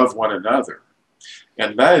 to love one another.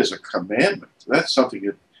 And that is a commandment. That's something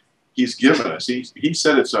that he's given us. He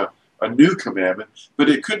said it's a new commandment, but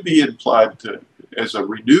it could be implied as a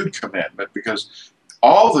renewed commandment, because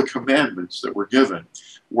all the commandments that were given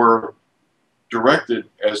were directed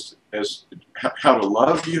as how to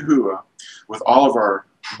love Yahuwah with all of our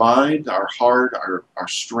mind, our heart, our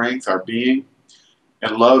strength, our being,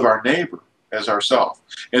 and love our neighbor as ourselves.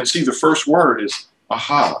 And see, the first word is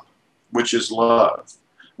ahab, which is love.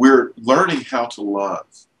 We're learning how to love.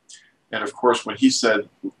 And of course, when he said,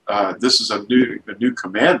 this is a new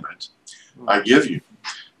commandment I give you,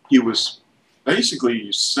 he was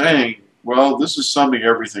basically saying, well, this is summing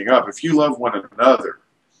everything up. If you love one another,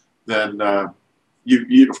 then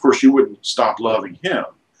you of course, you wouldn't stop loving him.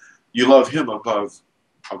 You love him above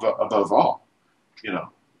all, you know.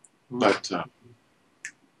 But,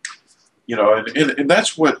 you know, and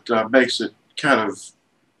that's what makes it kind of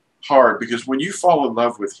hard, because when you fall in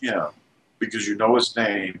love with him, because you know his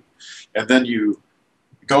name, and then you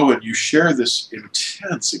go and you share this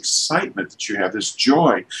intense excitement that you have, this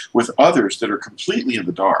joy with others that are completely in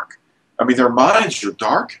the dark. I mean, their minds are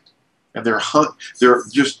darkened, and they're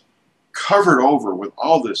just covered over with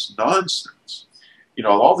all this nonsense, you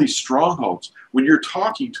know, all these strongholds. When you're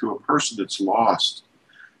talking to a person that's lost,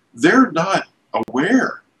 they're not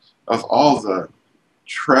aware of all the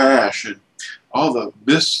trash and all the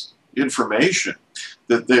misinformation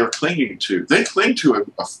that they're clinging to. They cling to it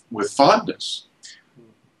with fondness.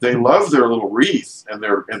 They love their little wreath and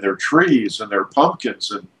their trees and their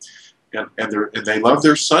pumpkins and they love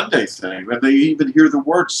their Sunday thing. When they even hear the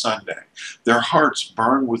word Sunday, their hearts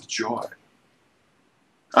burn with joy.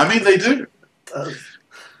 I mean, they do.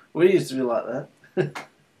 We used to be like that.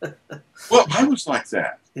 Well, I was like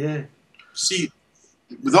that. Yeah. See,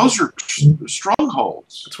 those are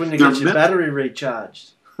strongholds. It's when you get your battery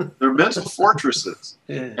recharged. They're mental fortresses.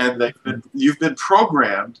 Yeah. And you've been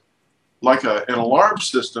programmed like an alarm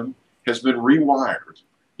system has been rewired.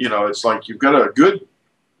 You know, it's like you've got a good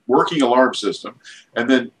working alarm system, and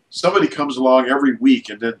then somebody comes along every week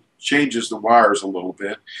and then changes the wires a little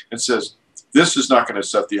bit and says, this is not going to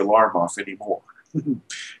set the alarm off anymore.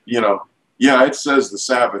 You know, yeah, it says the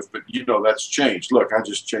Sabbath, but you know that's changed. Look, I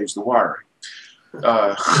just changed the wiring.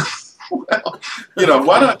 Well, you know,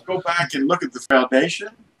 why not go back and look at the foundation?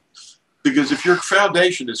 Because if your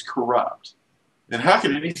foundation is corrupt, then how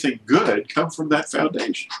can anything good come from that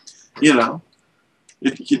foundation? You know,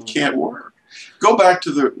 it can't work. Go back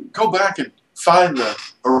and find the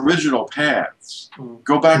original paths.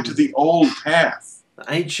 Go back to the old path.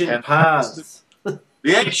 The ancient paths. The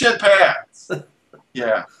ancient paths.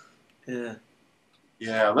 Yeah. Yeah.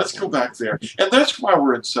 Yeah, let's go back there. And that's why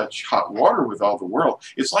we're in such hot water with all the world.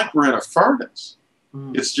 It's like we're in a furnace.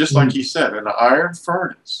 It's just like he said, an iron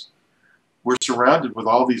furnace. We're surrounded with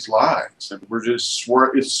all these lies, and we're just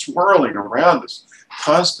it's swirling around us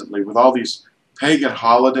constantly with all these pagan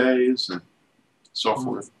holidays and so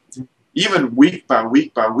forth. Even week by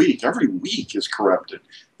week by week, every week is corrupted.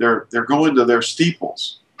 They're going to their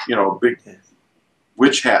steeples, you know, big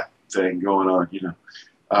witch hat thing going on, you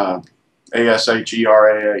know,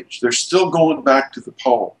 ASHERAH. They're still going back to the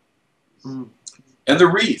pole. And the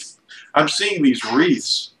wreath. I'm seeing these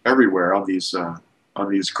wreaths everywhere on these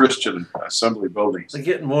Christian assembly buildings. They're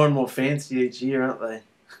getting more and more fancy each year, aren't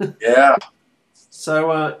they? Yeah.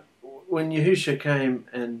 So when Yahusha came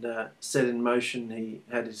and set in motion, he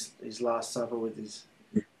had his Last Supper with his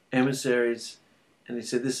emissaries, and he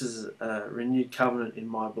said, this is a renewed covenant in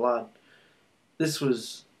my blood. This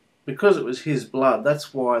was, because it was his blood,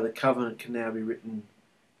 that's why the covenant can now be written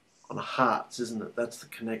on hearts, isn't it? That's the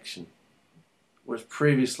connection. Whereas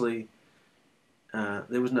previously,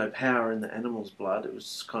 there was no power in the animal's blood. It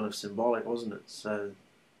was kind of symbolic, wasn't it? So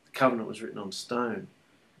the covenant was written on stone.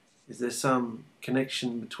 Is there some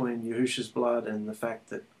connection between Yahusha's blood and the fact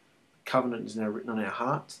that the covenant is now written on our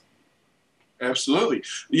hearts? Absolutely.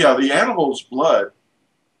 Yeah, the animal's blood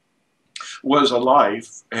was a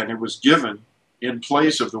life, and it was given in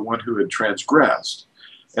place of the one who had transgressed.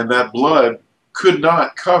 And that blood could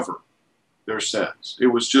not cover their sins. It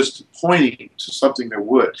was just pointing to something that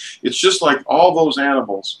would. It's just like all those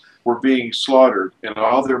animals were being slaughtered and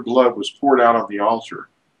all their blood was poured out on the altar,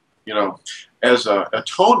 you know, as an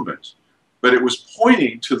atonement, but it was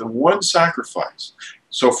pointing to the one sacrifice.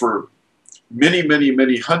 So for many, many,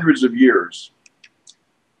 many hundreds of years,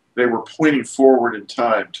 they were pointing forward in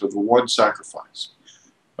time to the one sacrifice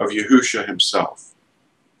of Yahusha himself.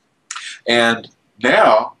 And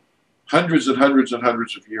now, hundreds and hundreds and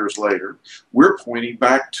hundreds of years later, we're pointing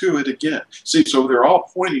back to it again. See, so they're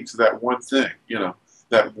all pointing to that one thing, you know,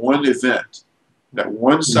 that one event, that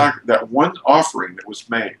one that one offering that was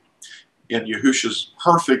made in Yahusha's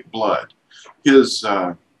perfect blood. His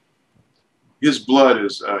blood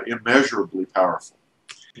is immeasurably powerful,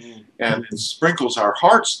 and it sprinkles our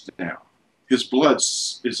hearts now. His blood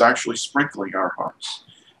is actually sprinkling our hearts,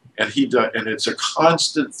 and and it's a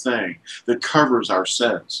constant thing that covers our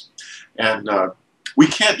sins. And we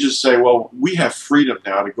can't just say, well, we have freedom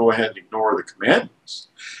now to go ahead and ignore the commandments,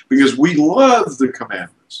 because we love the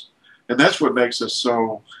commandments. And that's what makes us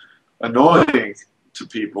so annoying to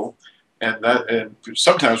people. And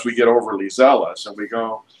sometimes we get overly zealous and we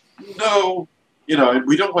go, no, you know, and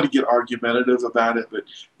we don't want to get argumentative about it, but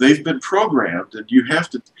they've been programmed, and you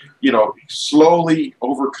have to, you know, slowly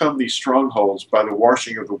overcome these strongholds by the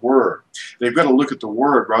washing of the Word. They've got to look at the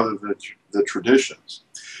Word rather than the traditions.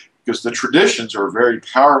 Because the traditions are very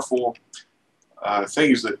powerful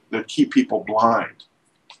things that keep people blind,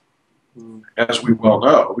 as we well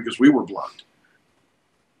know, because we were blind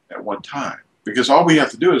at one time. Because all we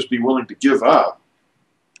have to do is be willing to give up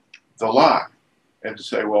the lie and to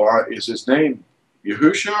say, well, is his name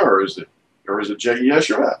Yahusha or is it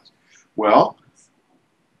Yeshua? Well,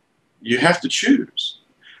 you have to choose.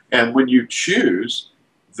 And when you choose,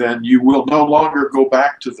 then you will no longer go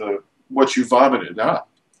back to what you vomited up.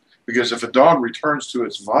 Because if a dog returns to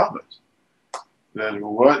its vomit, then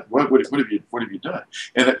what have you done?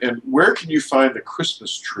 And where can you find the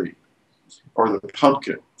Christmas tree, or the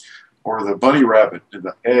pumpkin, or the bunny rabbit, and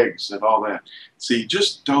the eggs and all that? See,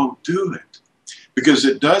 just don't do it, because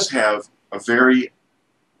it does have a very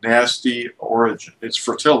nasty origin. It's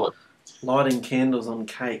fertility. Lighting candles on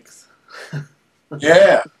cakes.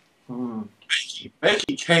 Yeah.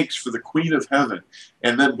 Making cakes for the Queen of Heaven,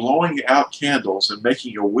 and then blowing out candles and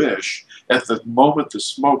making a wish at the moment the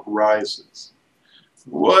smoke rises.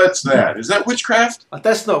 What's that? Is that witchcraft?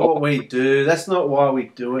 That's not what we do. That's not why we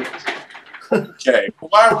do it. Okay, well,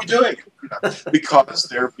 why are we doing it? Because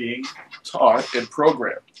they're being taught and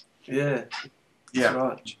programmed. Yeah. Yeah.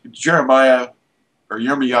 Right. Jeremiah, or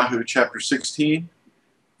Yirmiyahu chapter 16,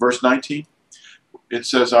 verse 19. it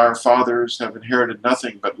says our fathers have inherited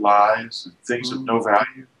nothing but lies and things of no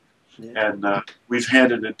value. Yeah. And we've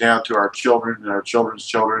handed it down to our children and our children's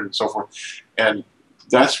children and so forth. And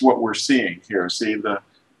that's what we're seeing here. See the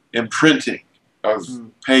imprinting of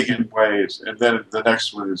pagan ways, and then the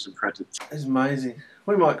next one is imprinted. It's amazing.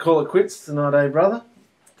 We might call it quits tonight, eh, brother?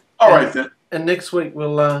 All right then. And next week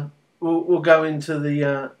we'll go into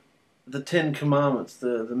the 10 Commandments,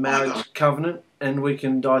 the marriage covenant, and we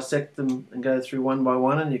can dissect them and go through one by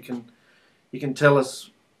one, and you can tell us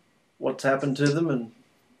what's happened to them and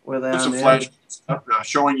where they There's are a now. flash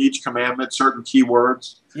showing each commandment certain key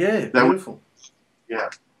words. Yeah, beautiful.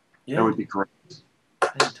 That Yeah, would be great.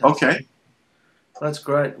 fantastic. Okay. That's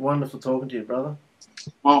great. Wonderful talking to you, brother.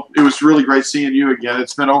 Well, it was really great seeing you again.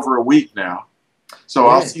 It's been over a week now. So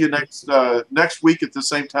I'll see you next week at the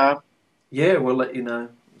same time. Yeah, we'll let you know.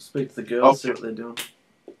 Speak to the girls, see what they're doing.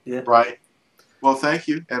 Yeah. Right. Well, thank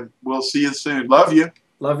you, and we'll see you soon. Love you.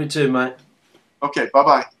 Love you too, mate. Okay,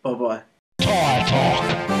 bye-bye. Bye-bye. Torah Talk.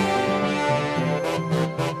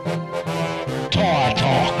 Torah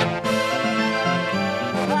Talk.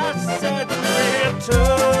 I said return.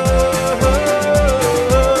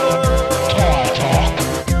 Torah Talk.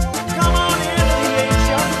 Come on into the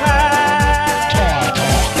ancient past. Torah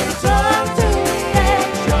Talk. Return to the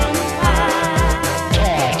ancient past.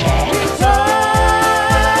 Torah Talk.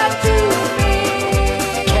 Return to me.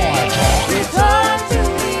 Torah Talk. Return to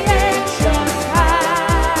the ancient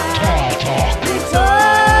past. Torah Talk.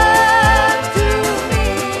 Return to me.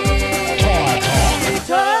 Torah Talk.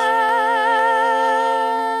 Return.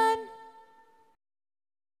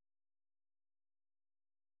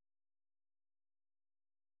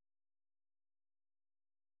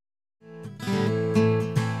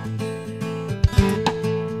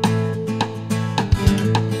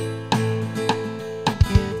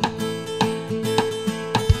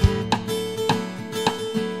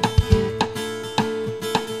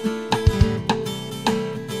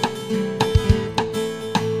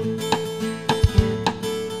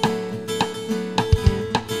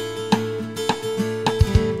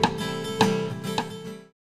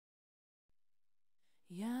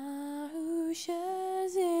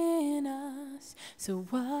 Yahusha's in us, so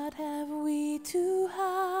what have we to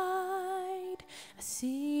hide? A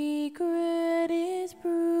secret is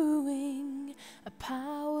brewing, a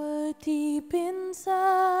power deep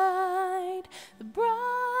inside. The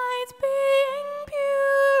bride's being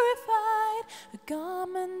purified, the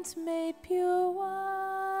garments made pure white.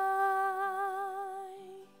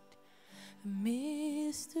 The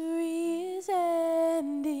mystery is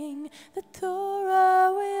ending, the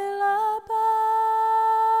Torah will abide.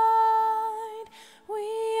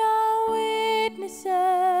 We are witnesses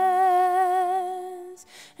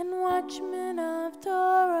and watchmen of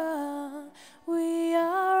Torah. We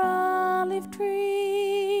are olive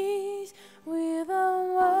trees with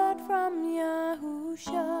a word from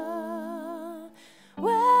Yahusha.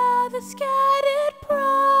 Where the scattered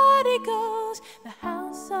prodigals, the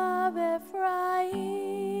house of Ephraim.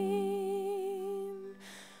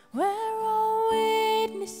 We're all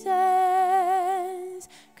witnesses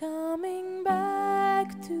coming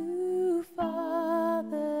back to Father's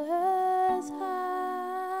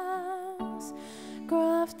house,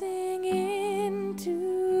 grafting